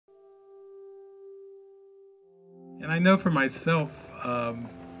And I know for myself,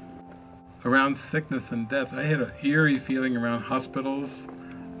 around sickness and death, I had an eerie feeling around hospitals.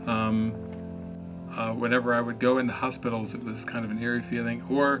 Whenever I would go into hospitals, it was kind of an eerie feeling.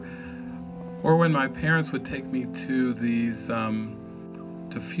 Or when my parents would take me to these,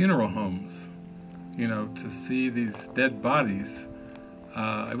 to funeral homes, you know, to see these dead bodies.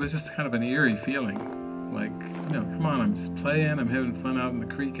 It was just kind of an eerie feeling. Like, you know, come on, I'm just playing, I'm having fun out in the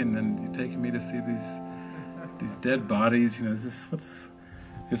creek, and then you're taking me to see these dead bodies. You know,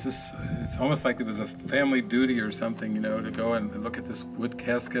 it's almost like it was a family duty or something, you know, to go and look at this wood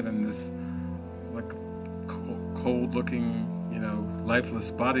casket and this like cold looking, you know, lifeless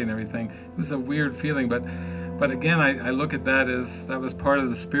body and everything. It was a weird feeling, but again, I look at that as that was part of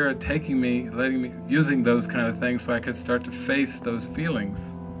the Spirit taking me, letting me, using those kind of things so I could start to face those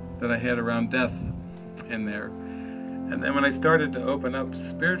feelings that I had around death in there. And then when I started to open up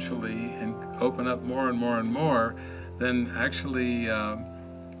spiritually and open up more and more and more, then actually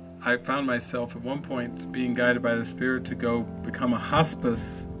I found myself at one point being guided by the Spirit to go become a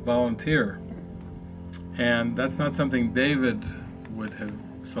hospice volunteer. And that's not something David would have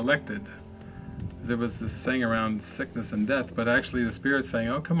selected. There was this thing around sickness and death, but actually the Spirit saying,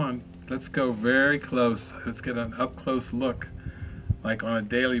 oh, come on, let's go very close. Let's get an up-close look, like on a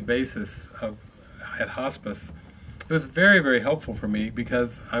daily basis at hospice. It was very, very helpful for me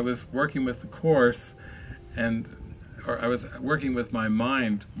because I was working with the Course, or I was working with my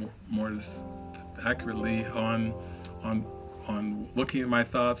mind more accurately on looking at my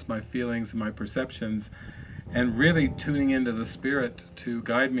thoughts, my feelings, and my perceptions, and really tuning into the Spirit to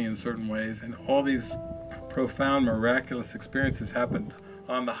guide me in certain ways. And all these profound, miraculous experiences happened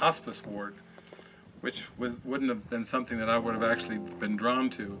on the hospice ward, which wouldn't have been something that I would have actually been drawn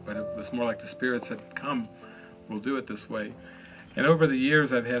to, but it was more like the Spirit said, come, we'll do it this way. And over the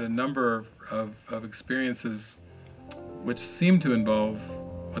years I've had a number of experiences which seem to involve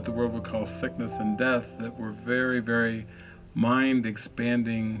what the world would call sickness and death that were very, very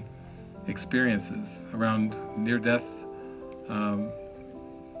mind-expanding experiences around near-death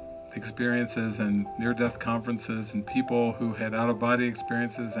experiences and near-death conferences and people who had out-of-body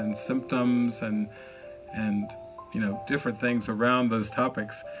experiences and symptoms and you know, different things around those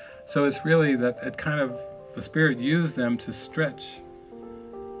topics. So it's really that it kind of, the Spirit used them to stretch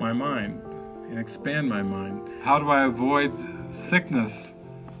my mind and expand my mind. How do I avoid sickness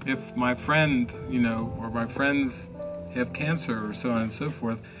if my friend, you know, or my friends have cancer or so on and so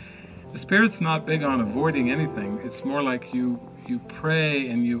forth? The Spirit's not big on avoiding anything. It's more like you pray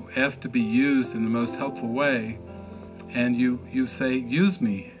and you ask to be used in the most helpful way, and you say, use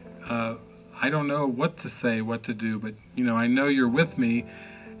me. I don't know what to say, what to do, but you know, I know you're with me,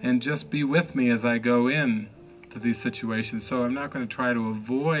 and just be with me as I go in to these situations. So I'm not going to try to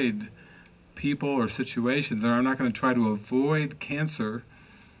avoid people or situations, or I'm not going to try to avoid cancer.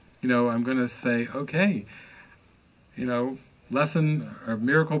 You know, I'm going to say, okay, you know, lesson or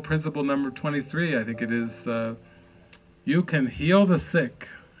miracle principle number 23, I think it is, you can heal the sick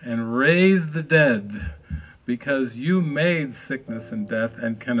and raise the dead because you made sickness and death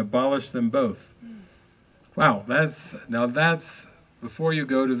and can abolish them both. Wow, that's, before you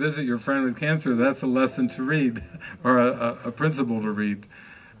go to visit your friend with cancer, that's a lesson to read, or a principle to read.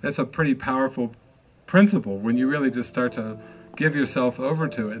 That's a pretty powerful principle when you really just start to give yourself over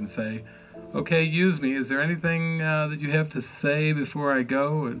to it and say, okay, use me. Is there anything that you have to say before I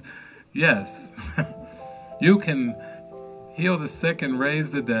go? And yes. You can heal the sick and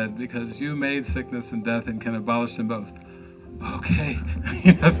raise the dead because you made sickness and death and can abolish them both. Okay.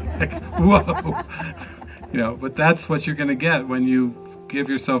 You know, like, whoa. You know, but that's what you're going to get when you give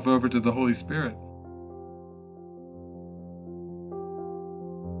yourself over to the Holy Spirit.